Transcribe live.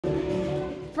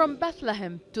From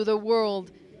Bethlehem to the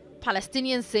world,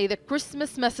 Palestinians say the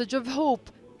Christmas message of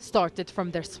hope started from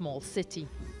their small city.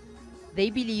 They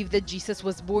believe that Jesus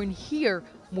was born here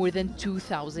more than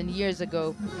 2,000 years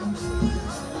ago.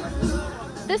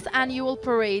 This annual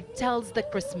parade tells the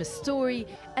Christmas story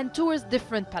and tours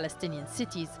different Palestinian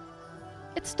cities.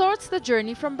 It starts the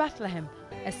journey from Bethlehem,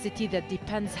 a city that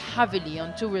depends heavily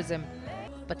on tourism.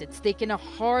 But it's taken a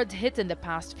hard hit in the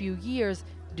past few years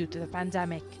due to the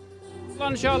pandemic.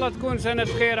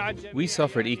 We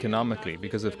suffered economically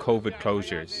because of COVID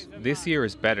closures. This year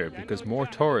is better because more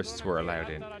tourists were allowed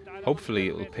in. Hopefully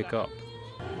it will pick up.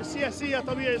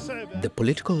 The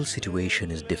political situation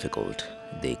is difficult.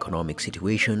 The economic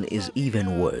situation is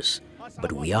even worse.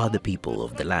 But we are the people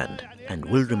of the land and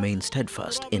will remain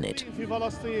steadfast in it.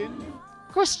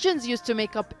 Christians used to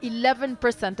make up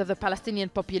 11% of the Palestinian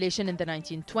population in the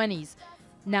 1920s.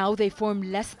 Now they form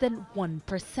less than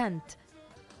 1%.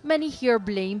 Many here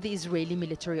blame the Israeli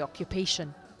military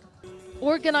occupation.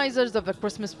 Organizers of the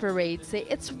Christmas parade say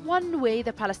it's one way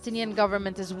the Palestinian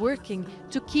government is working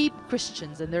to keep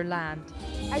Christians in their land.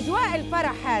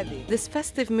 This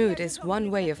festive mood is one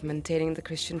way of maintaining the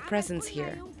Christian presence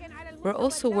here. We're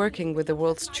also working with the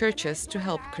world's churches to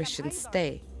help Christians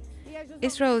stay.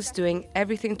 Israel is doing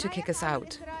everything to kick us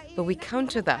out, but we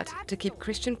counter that to keep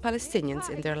Christian Palestinians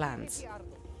in their lands.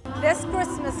 This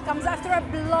Christmas comes after a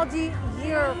bloody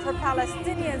year for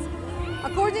Palestinians.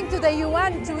 According to the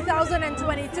UN,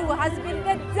 2022 has been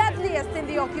the deadliest in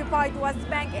the occupied West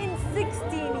Bank in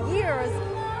 16 years.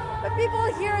 But people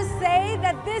here say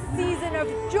that this season of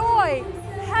joy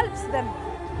helps them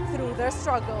through their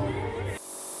struggle.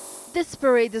 This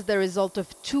parade is the result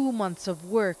of 2 months of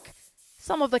work.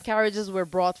 Some of the carriages were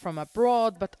brought from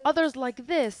abroad, but others like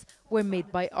this were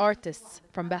made by artists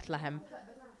from Bethlehem.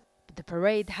 But the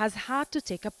parade has had to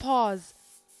take a pause.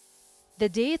 The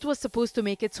day it was supposed to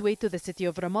make its way to the city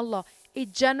of Ramallah, a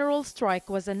general strike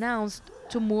was announced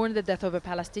to mourn the death of a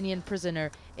Palestinian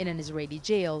prisoner in an Israeli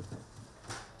jail.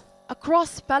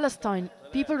 Across Palestine,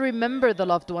 people remember the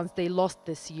loved ones they lost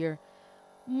this year,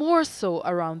 more so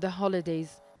around the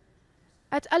holidays.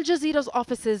 At Al Jazeera's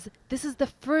offices, this is the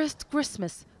first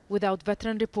Christmas without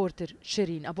veteran reporter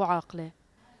Shireen Abu Aqle.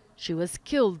 She was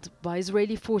killed by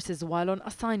Israeli forces while on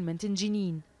assignment in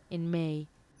Jenin in May.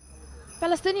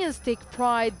 Palestinians take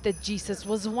pride that Jesus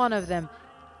was one of them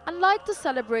and like to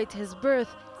celebrate his birth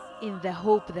in the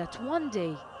hope that one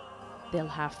day they'll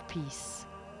have peace.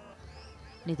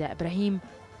 Nida Ibrahim,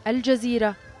 Al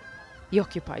Jazeera, the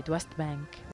occupied West Bank.